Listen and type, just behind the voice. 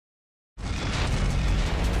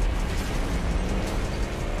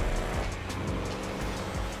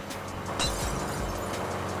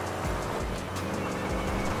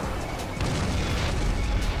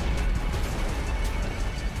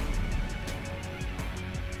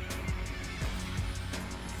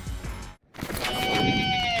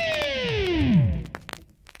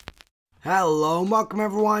Hello and welcome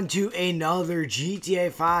everyone to another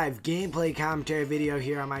GTA 5 gameplay commentary video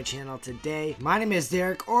here on my channel today. My name is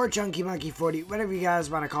Derek, or Chunky Monkey 40, whatever you guys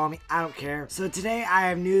want to call me, I don't care. So today I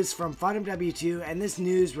have news from FunMW2, and this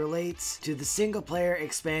news relates to the single player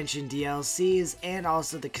expansion DLCs and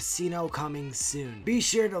also the casino coming soon. Be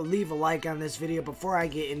sure to leave a like on this video before I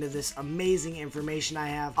get into this amazing information I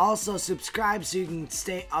have. Also subscribe so you can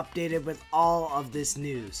stay updated with all of this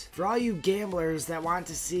news. For all you gamblers that want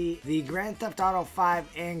to see the Grand Theft Auto 5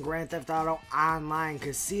 and Grand Theft Auto Online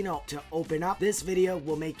Casino to open up, this video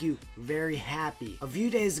will make you very happy. A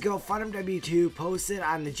few days ago, FunMW2 posted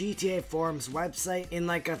on the GTA forums website in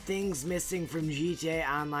like a things missing from GTA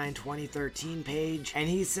Online 2013 page, and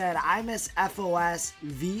he said, I miss FOS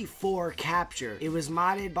V4 capture. It was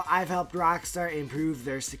modded, but I've helped Rockstar improve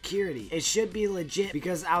their security. It should be legit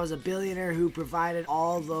because I was a billionaire who provided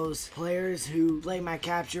all those players who play my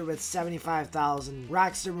capture with 75,000.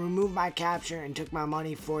 Rockstar removed my capture and took my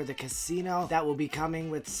money for the casino that will be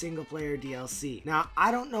coming with single player DLC. Now,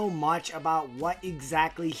 I don't know much about what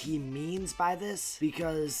exactly he means by this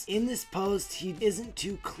because in this post he isn't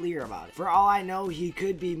too clear about it. For all I know, he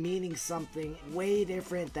could be meaning something way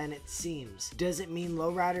different than it seems. Does it mean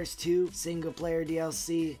Lowriders 2 single player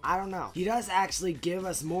DLC? I don't know. He does actually give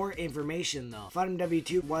us more information though.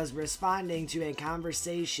 FunMW2 was responding to a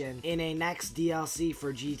conversation in a next DLC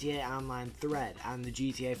for GTA Online thread on the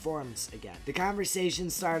GTA forums again. The conversation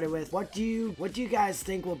started with, what do you guys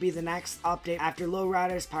think will be the next update after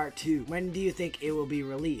Lowriders Part 2? When do you think it will be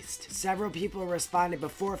released? Several people responded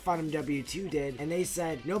before FunMW2 did, and they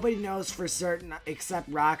said nobody knows for certain except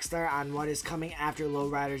Rockstar on what is coming after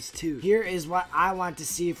Lowriders 2. Here is what I want to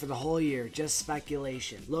see for the whole year, just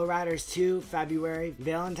speculation. Lowriders 2 February,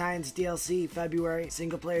 Valentine's DLC February,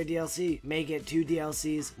 single player DLC, make it 2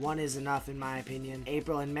 DLCs, 1 is enough in my opinion.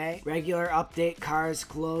 April and May, regular update cars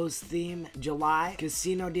clothes theme July,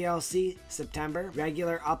 casino DLC September,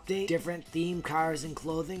 regular update different theme cars and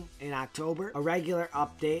clothing in October, a regular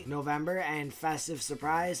update November, and festive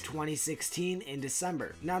surprise 2016 in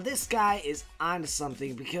December. Now this guy is onto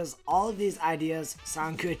something because all of these ideas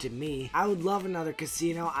sound good to me. I would love another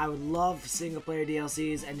casino, I would love single player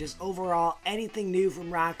DLCs, and just overall anything new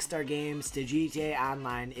from Rockstar Games to GTA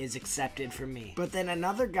Online is accepted for me. But then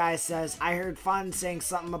another guy says, I heard Fun saying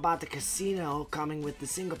something about the casino coming with the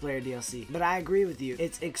single player DLC, but I agree with you.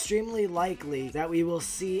 It's extremely likely that we will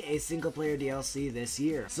see a single player DLC this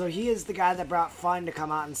year. So he is the guy that brought Fun to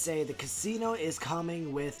come out and say the casino is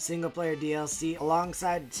coming with single player DLC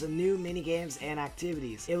alongside some new mini games and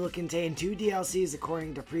activities. It will contain 2 DLCs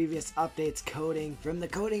according to previous updates coding. From the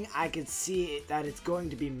coding, I could see that it's going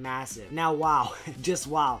to be massive. Now wow, just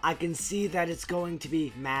wow, I can see that it's going to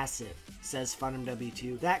be massive, says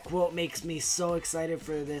FunMW2. That quote makes me so excited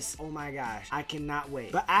for this. Oh my gosh, I cannot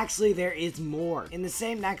wait. But actually there is more. In the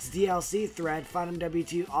same next DLC thread,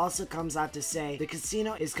 FunMW2 also comes out to say the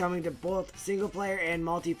casino is coming to both single player and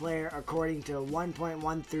multiplayer according to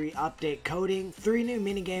 1.13 update coding, 3 new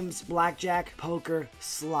minigames, blackjack, poker,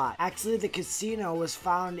 slot. Actually the casino was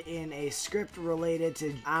found in a script related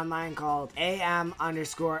to online called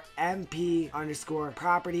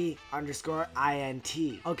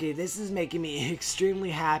am_mp_property_int. Okay, this is making me extremely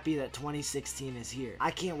happy that 2016 is here.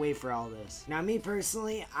 I can't wait for all this. Now me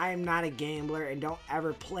personally, I am not a gambler and don't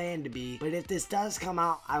ever plan to be, but if this does come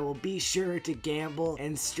out, I will be sure to gamble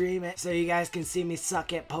and stream it so you guys can see me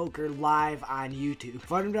suck at poker live on YouTube.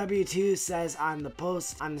 FunMW2 says on the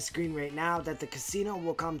post on the screen right now that the casino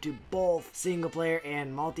will come to both single player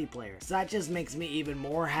and multiplayer. So that just makes me even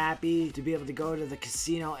more happy to be able to go to the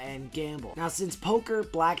casino and gamble. Now since poker,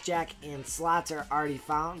 blackjack, and slots are already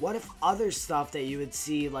found, what if other stuff that you would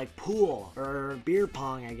see like pool or beer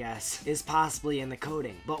pong, I guess, is possibly in the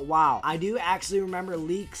coding? But wow, I do actually remember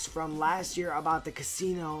leaks from last year about the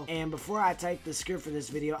casino, and before I typed the script for this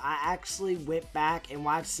video, I actually went back and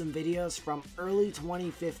watched some videos from early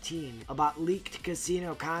 2015 about leaked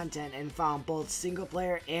casino content and found both single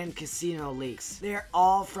player and casino leaks. They're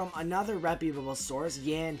all from another reputable source,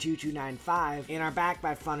 Yan2295, and are backed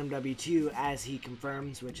by FunMW2 as he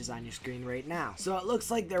confirms, which is on your screen right now. So it looks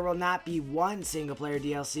like there will not be 1 single player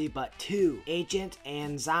DLC but 2, Agent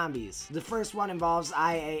and Zombies. The first one involves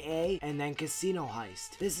IAA and then Casino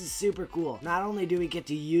Heist. This is super cool. Not only do we get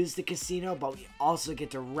to use the casino, but we also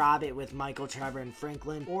get to rob it with Michael, Trevor, and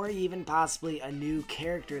Franklin, or even possibly a new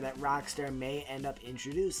character that Rockstar may end up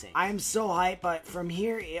introducing. I am so hyped, but from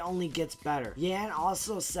here it only gets better. Yan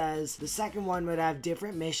also says the second one would have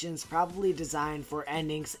different missions probably designed for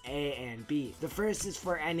endings A and B. The first is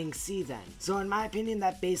for ending C then. So in my opinion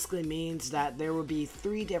that basically basically means that there will be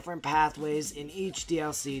 3 different pathways in each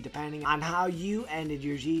DLC depending on how you ended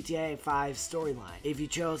your GTA 5 storyline. If you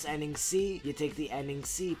chose ending C, you take the ending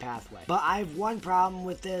C pathway. But I have one problem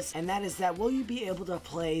with this, and that is that will you be able to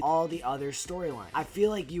play all the other storylines? I feel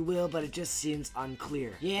like you will, but it just seems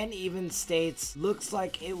unclear. Yan even states, looks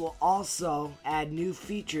like it will also add new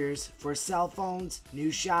features for cell phones,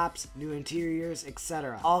 new shops, new interiors,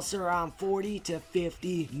 etc. Also around 40 to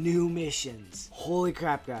 50 new missions. Holy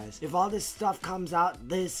crap, guys. If all this stuff comes out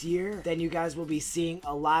this year, then you guys will be seeing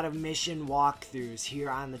a lot of mission walkthroughs here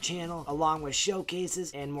on the channel, along with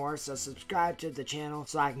showcases and more, so subscribe to the channel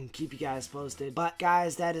so I can keep you guys posted. But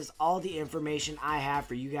guys, that is all the information I have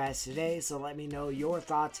for you guys today, so let me know your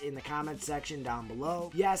thoughts in the comment section down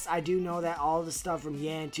below. Yes, I do know that all the stuff from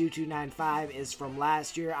Yan2295 is from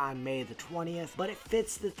last year on May the 20th, but it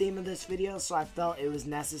fits the theme of this video, so I felt it was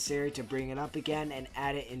necessary to bring it up again and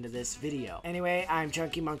add it into this video. Anyway, I'm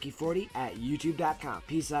ChunkyMonkey40 at youtube.com.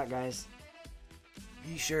 Peace out, guys.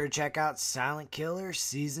 Be sure to check out Silent Killer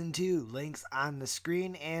Season 2. Links on the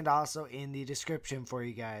screen and also in the description for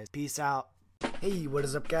you guys. Peace out. Hey, what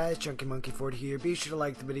is up, guys? ChunkyMonkey40 here. Be sure to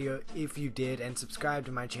like the video if you did and subscribe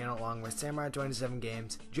to my channel along with Samurai27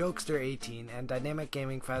 Games, Jokester18, and Dynamic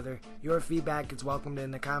Gaming Feather. Your feedback is welcomed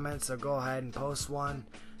in the comments, so go ahead and post one.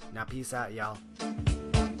 Now peace out, y'all.